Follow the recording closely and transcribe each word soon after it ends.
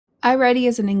iReady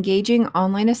is an engaging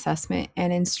online assessment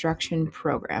and instruction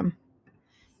program.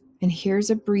 And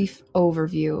here's a brief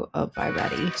overview of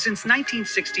iReady. Since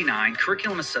 1969,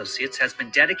 Curriculum Associates has been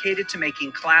dedicated to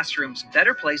making classrooms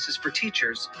better places for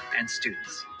teachers and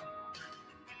students.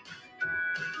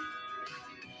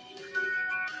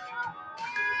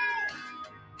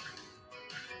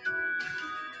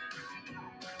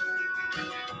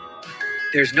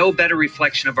 There's no better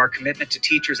reflection of our commitment to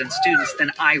teachers and students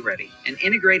than iReady, an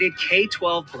integrated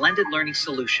K-12 blended learning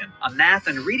solution, a math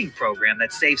and reading program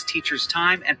that saves teachers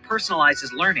time and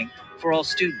personalizes learning for all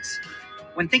students.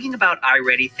 When thinking about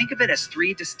iReady, think of it as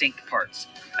three distinct parts: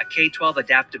 a K-12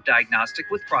 adaptive diagnostic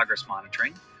with progress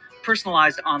monitoring,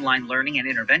 personalized online learning and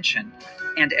intervention,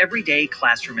 and everyday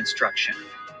classroom instruction.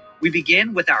 We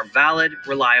begin with our valid,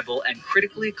 reliable, and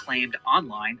critically acclaimed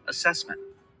online assessment.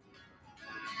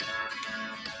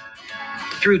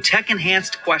 Through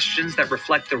tech-enhanced questions that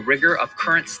reflect the rigor of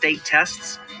current state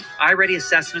tests, iReady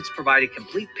assessments provide a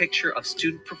complete picture of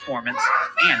student performance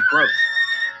and growth.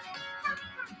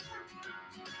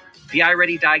 The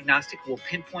iReady diagnostic will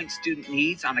pinpoint student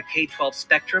needs on a K-12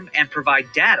 spectrum and provide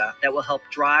data that will help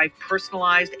drive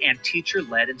personalized and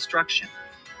teacher-led instruction.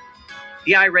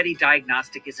 The iReady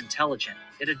diagnostic is intelligent.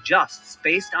 It adjusts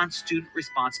based on student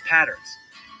response patterns.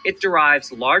 It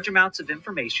derives large amounts of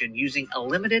information using a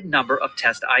limited number of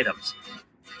test items.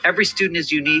 Every student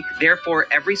is unique, therefore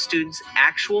every student's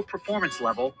actual performance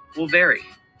level will vary.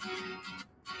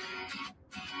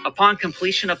 Upon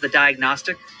completion of the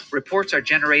diagnostic, reports are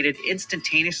generated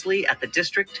instantaneously at the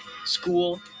district,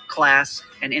 school, class,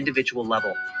 and individual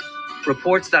level.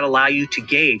 Reports that allow you to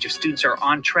gauge if students are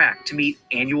on track to meet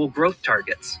annual growth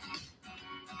targets.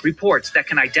 Reports that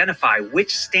can identify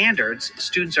which standards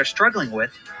students are struggling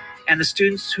with and the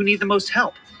students who need the most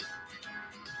help.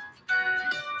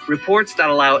 Reports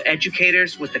that allow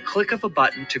educators with the click of a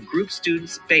button to group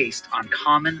students based on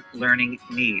common learning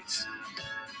needs.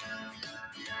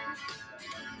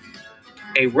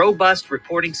 A robust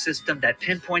reporting system that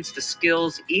pinpoints the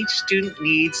skills each student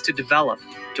needs to develop,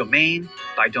 domain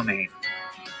by domain.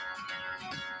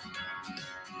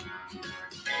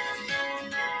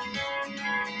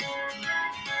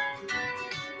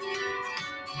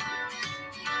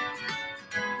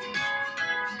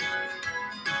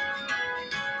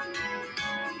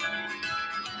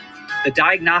 The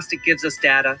diagnostic gives us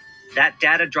data. That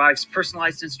data drives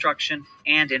personalized instruction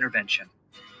and intervention.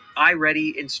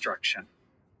 iReady instruction.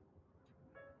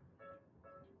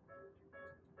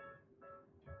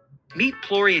 Meet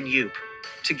Plory and Yoop.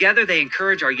 Together, they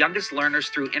encourage our youngest learners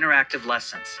through interactive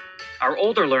lessons. Our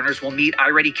older learners will meet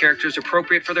iReady characters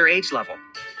appropriate for their age level.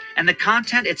 And the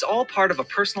content, it's all part of a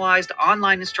personalized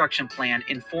online instruction plan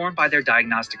informed by their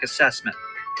diagnostic assessment.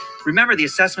 Remember, the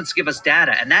assessments give us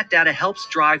data, and that data helps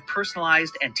drive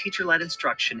personalized and teacher-led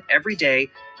instruction every day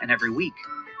and every week.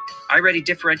 iReady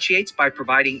differentiates by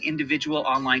providing individual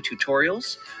online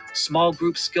tutorials, small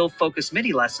group skill-focused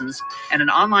mini lessons, and an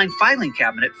online filing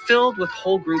cabinet filled with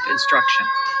whole group instruction.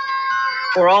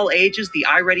 For all ages, the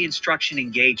iReady instruction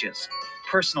engages,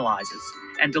 personalizes,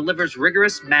 and delivers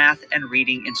rigorous math and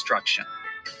reading instruction.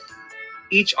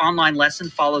 Each online lesson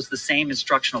follows the same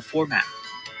instructional format.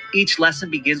 Each lesson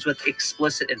begins with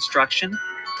explicit instruction,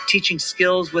 teaching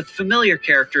skills with familiar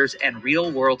characters and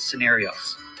real-world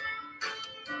scenarios.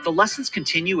 The lessons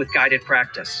continue with guided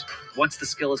practice. Once the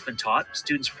skill has been taught,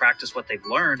 students practice what they've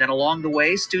learned, and along the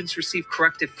way, students receive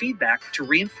corrective feedback to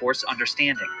reinforce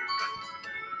understanding.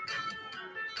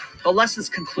 The lessons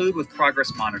conclude with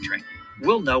progress monitoring.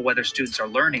 We'll know whether students are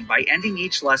learning by ending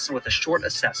each lesson with a short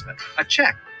assessment, a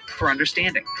check for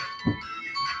understanding.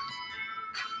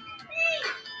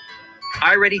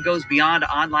 iReady goes beyond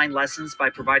online lessons by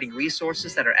providing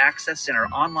resources that are accessed in our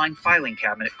online filing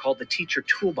cabinet called the Teacher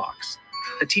Toolbox.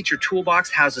 The Teacher Toolbox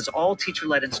houses all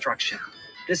teacher-led instruction.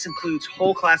 This includes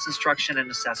whole class instruction and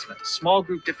assessment, small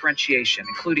group differentiation,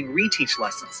 including reteach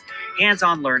lessons,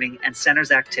 hands-on learning, and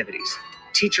centers activities.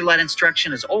 Teacher-led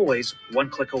instruction is always one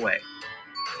click away.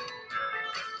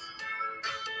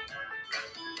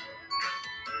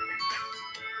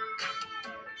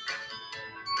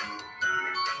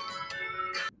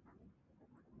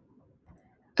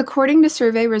 According to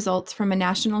survey results from a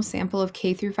national sample of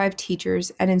K-5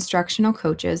 teachers and instructional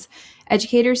coaches,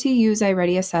 educators who use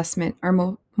iReady assessment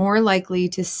are more likely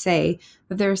to say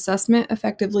that their assessment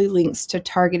effectively links to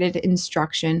targeted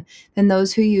instruction than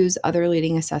those who use other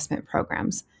leading assessment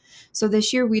programs. So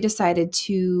this year we decided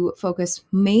to focus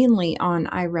mainly on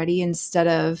iReady instead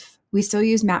of We still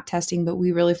use map testing, but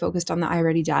we really focused on the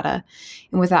iReady data.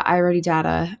 And with that iReady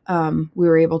data, we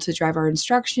were able to drive our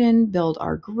instruction, build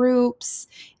our groups,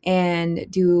 and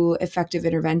do effective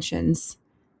interventions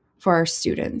for our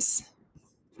students.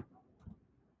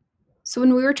 So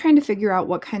when we were trying to figure out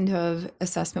what kind of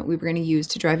assessment we were going to use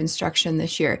to drive instruction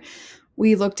this year,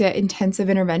 we looked at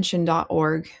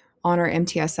intensiveintervention.org on our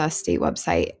MTSS state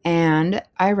website, and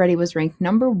iReady was ranked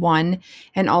number 1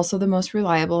 and also the most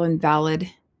reliable and valid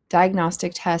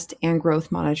diagnostic test and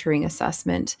growth monitoring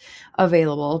assessment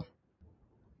available.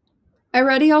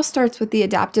 iReady all starts with the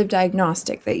adaptive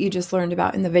diagnostic that you just learned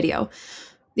about in the video.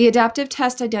 The adaptive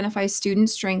test identifies student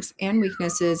strengths and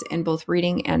weaknesses in both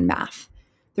reading and math.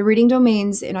 The reading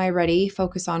domains in iReady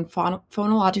focus on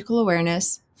phonological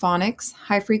awareness, phonics,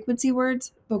 high-frequency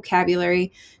words,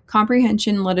 vocabulary,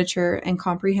 comprehension literature, and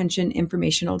comprehension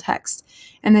informational text.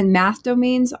 And then math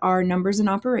domains are numbers and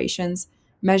operations,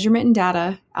 measurement and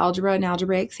data, algebra and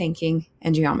algebraic thinking,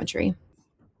 and geometry.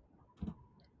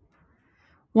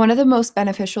 One of the most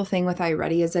beneficial things with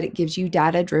iReady is that it gives you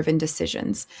data-driven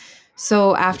decisions.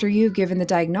 So after you've given the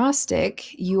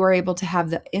diagnostic, you are able to have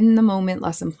the in-the-moment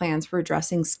lesson plans for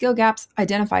addressing skill gaps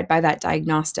identified by that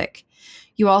diagnostic.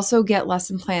 You also get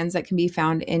lesson plans that can be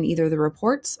found in either the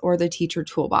reports or the teacher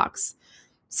toolbox.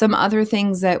 Some other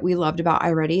things that we loved about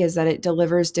iReady is that it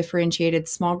delivers differentiated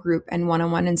small group and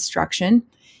one-on-one instruction.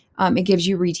 It gives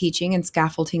you reteaching and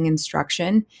scaffolding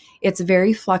instruction. It's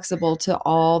very flexible to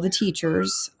all the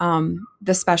teachers,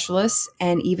 the specialists,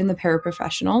 and even the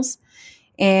paraprofessionals.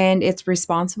 And it's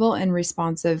responsible and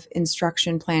responsive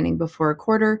instruction planning before a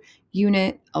quarter,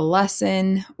 unit, a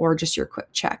lesson, or just your quick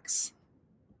checks.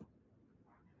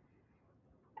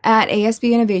 At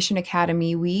ASB Innovation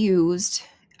Academy, we used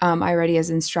iReady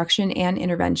as instruction and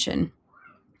intervention.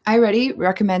 iReady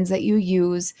recommends that you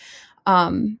use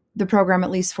the program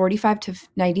at least 45 to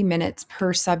 90 minutes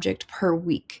per subject per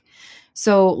week.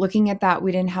 So looking at that,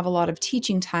 we didn't have a lot of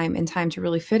teaching time and time to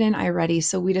really fit in iReady,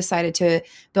 so we decided to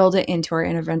build it into our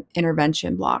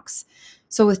intervention blocks.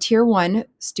 So with Tier 1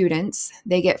 students,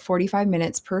 they get 45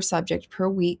 minutes per subject per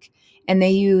week, and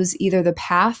they use either the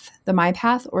path, the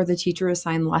MyPath, or the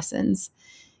teacher-assigned lessons.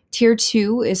 Tier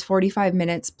 2 is 45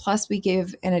 minutes, plus we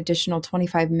give an additional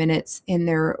 25 minutes in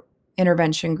their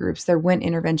intervention groups, their WINT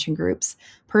intervention groups,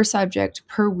 per subject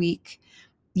per week,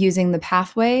 using the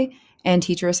pathway and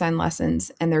teacher-assigned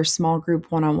lessons and their small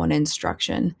group one-on-one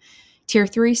instruction. Tier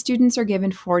 3 students are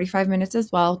given 45 minutes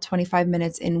as well, 25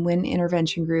 minutes in WIN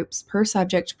intervention groups per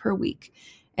subject per week,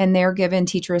 and they're given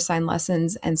teacher-assigned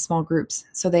lessons and small groups,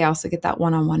 so they also get that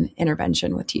one-on-one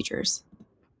intervention with teachers.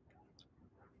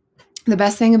 The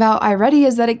best thing about iReady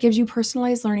is that it gives you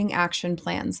personalized learning action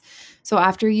plans. So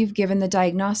after you've given the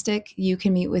diagnostic, you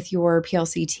can meet with your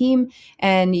PLC team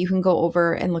and you can go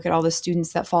over and look at all the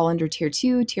students that fall under Tier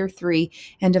 2, Tier 3,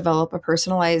 and develop a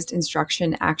personalized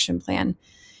instruction action plan.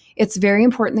 It's very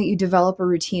important that you develop a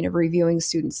routine of reviewing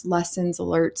students' lessons,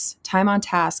 alerts, time on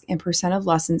task, and percent of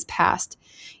lessons passed.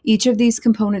 Each of these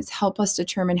components help us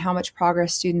determine how much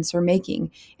progress students are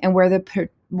making and where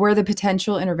the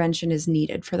potential intervention is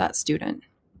needed for that student.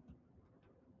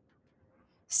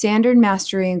 Standard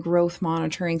mastery and growth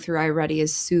monitoring through iReady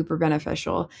is super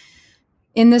beneficial.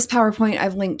 In this PowerPoint,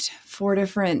 I've linked 4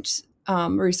 different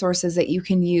resources that you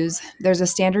can use. There's a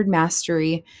standard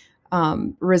mastery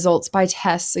results by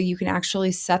test, so you can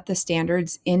actually set the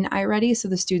standards in iReady so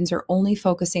the students are only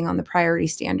focusing on the priority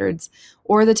standards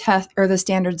or the test or the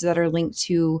standards that are linked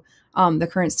to the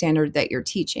current standard that you're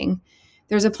teaching.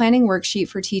 There's a planning worksheet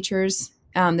for teachers.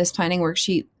 This planning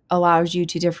worksheet allows you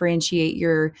to differentiate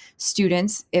your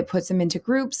students. It puts them into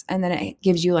groups, and then it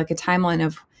gives you like a timeline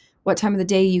of what time of the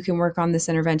day you can work on this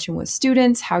intervention with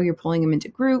students, how you're pulling them into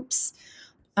groups.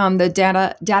 The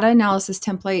data analysis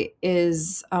template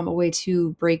is a way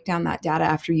to break down that data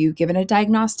after you've given a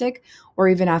diagnostic or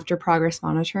even after progress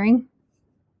monitoring.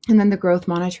 And then the growth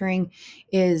monitoring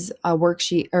is a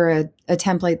worksheet or a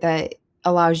template that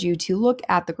allows you to look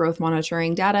at the growth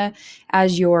monitoring data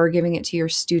as you're giving it to your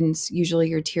students, usually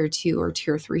your Tier 2 or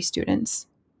Tier 3 students.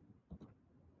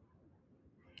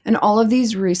 And all of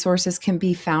these resources can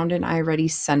be found in iReady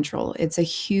Central. It's a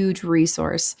huge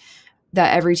resource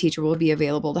that every teacher will be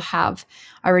available to have.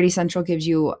 iReady Central gives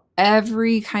you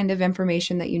every kind of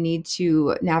information that you need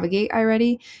to navigate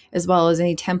iReady, as well as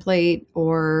any template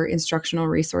or instructional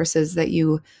resources that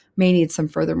you may need some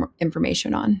further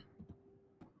information on.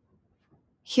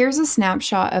 Here's a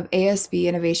snapshot of ASB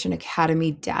Innovation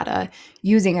Academy data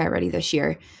using iReady this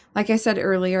year. Like I said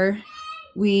earlier,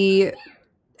 we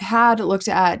had looked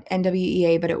at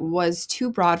NWEA, but it was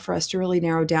too broad for us to really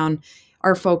narrow down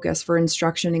our focus for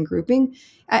instruction and grouping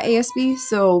at ASB.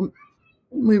 So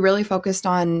we really focused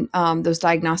on those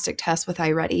diagnostic tests with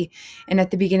iReady. And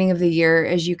at the beginning of the year,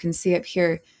 as you can see up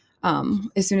here,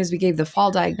 as soon as we gave the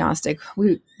fall diagnostic,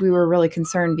 we were really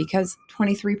concerned because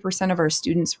 23% of our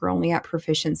students were only at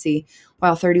proficiency,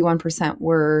 while 31%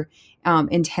 were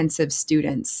intensive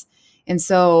students. And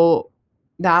so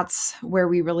that's where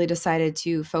we really decided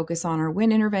to focus on our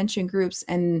WIN intervention groups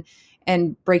and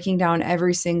breaking down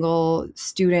every single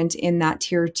student in that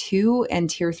tier 2 and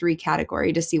tier 3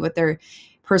 category to see what their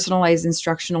personalized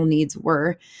instructional needs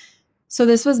were. So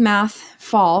this was math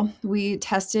fall. We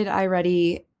tested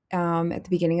iReady at the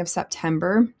beginning of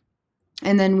September.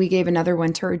 And then we gave another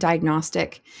winter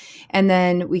diagnostic. And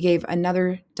then we gave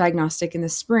another diagnostic in the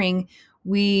spring.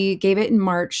 We gave it in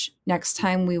March. Next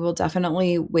time, we will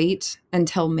definitely wait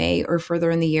until May or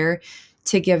further in the year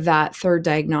to give that third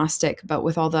diagnostic. But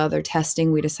with all the other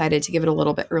testing, we decided to give it a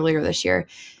little bit earlier this year.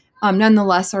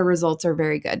 Nonetheless, our results are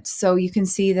very good. So you can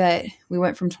see that we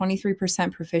went from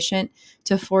 23% proficient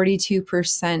to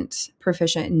 42%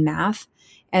 proficient in math.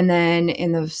 And then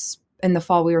in the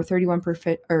fall, we were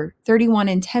 31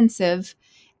 intensive,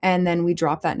 and then we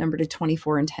dropped that number to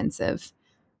 24 intensive.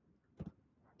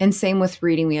 And same with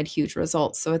reading, we had huge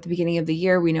results. So at the beginning of the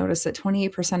year, we noticed that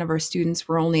 28% of our students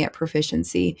were only at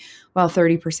proficiency, while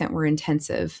 30% were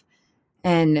intensive.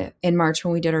 And in March,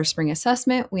 when we did our spring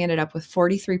assessment, we ended up with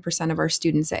 43% of our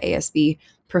students at ASB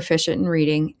proficient in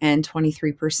reading and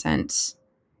 23%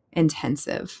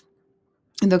 intensive.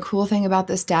 And the cool thing about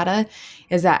this data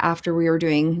is that after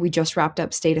we just wrapped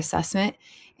up state assessment,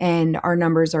 and our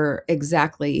numbers are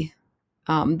exactly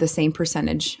the same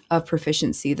percentage of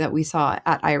proficiency that we saw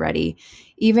at iReady.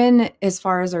 Even as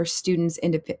far as our students'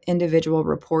 individual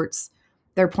reports,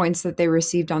 their points that they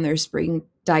received on their spring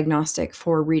diagnostic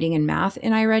for reading and math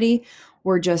in iReady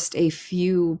were just a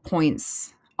few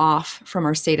points off from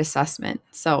our state assessment.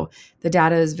 So the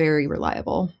data is very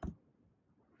reliable.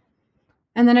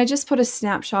 And then I just put a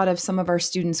snapshot of some of our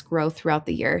students' growth throughout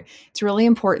the year. It's really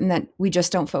important that we just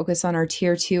don't focus on our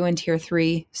tier 2 and tier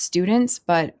 3 students,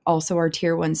 but also our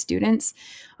tier 1 students.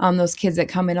 Those kids that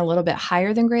come in a little bit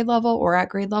higher than grade level or at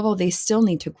grade level, they still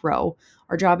need to grow.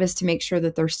 Our job is to make sure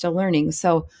that they're still learning.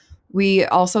 So we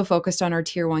also focused on our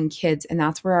tier 1 kids, and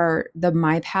that's where the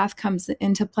My Path comes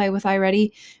into play with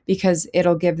iReady, because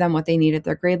it'll give them what they need at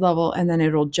their grade level, and then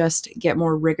it'll just get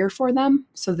more rigor for them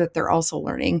so that they're also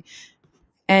learning.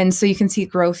 And so you can see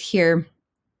growth here.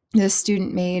 This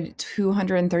student made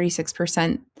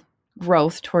 236%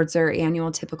 growth towards their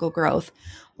annual typical growth,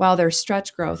 while their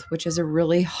stretch growth, which is a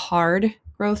really hard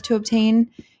growth to obtain,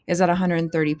 is at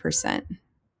 130%,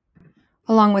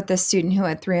 along with this student who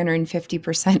had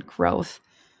 350% growth.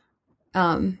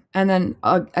 And then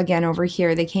again, over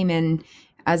here, they came in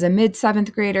as a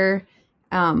mid-7th grader,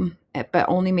 but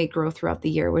only made growth throughout the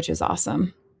year, which is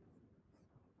awesome.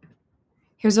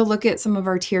 Here's a look at some of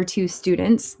our tier 2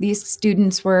 students. These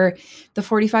students were the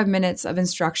 45 minutes of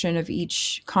instruction of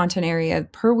each content area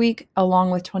per week,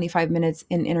 along with 25 minutes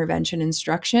in intervention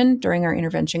instruction during our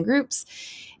intervention groups.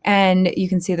 And you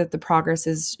can see that the progress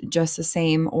is just the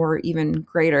same or even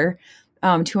greater.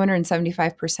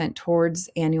 275% towards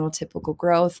annual typical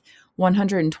growth,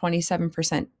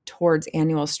 127% towards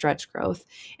annual stretch growth.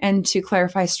 And to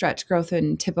clarify stretch growth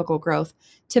and typical growth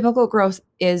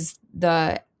is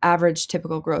the average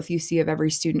typical growth you see of every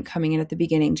student coming in at the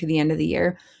beginning to the end of the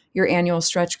year. Your annual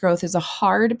stretch growth is a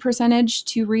hard percentage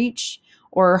to reach,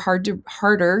 or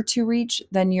harder to reach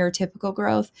than your typical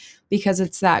growth, because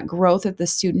it's that growth that the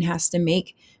student has to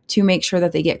make sure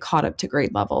that they get caught up to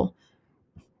grade level.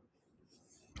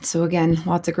 So again,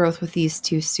 lots of growth with these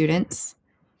 2 students.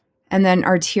 And then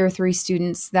our tier 3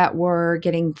 students that were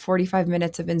getting 45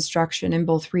 minutes of instruction in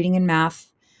both reading and math,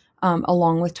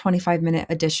 along with 25-minute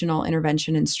additional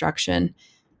intervention instruction.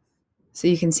 So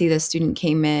you can see the student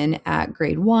came in at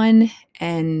grade 1,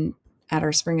 and at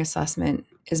our spring assessment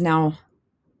is now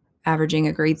averaging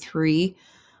a grade 3.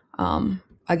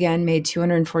 Again, made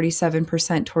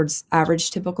 247% towards average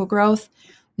typical growth,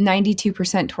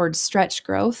 92% towards stretch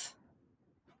growth.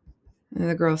 And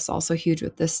the growth's also huge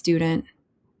with this student.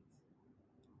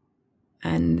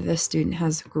 And this student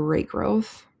has great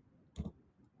growth.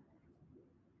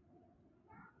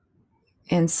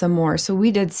 And some more. So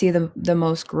we did see the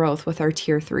most growth with our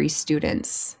tier 3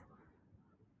 students,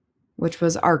 which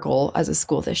was our goal as a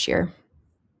school this year.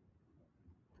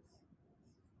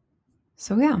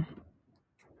 So yeah.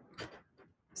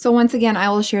 So once again, I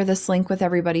will share this link with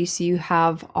everybody so you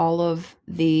have all of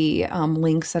the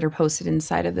links that are posted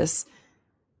inside of this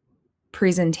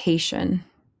presentation.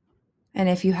 And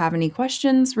if you have any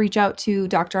questions, reach out to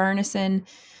Dr. Arneson,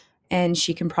 and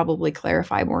she can probably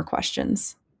clarify more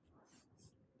questions.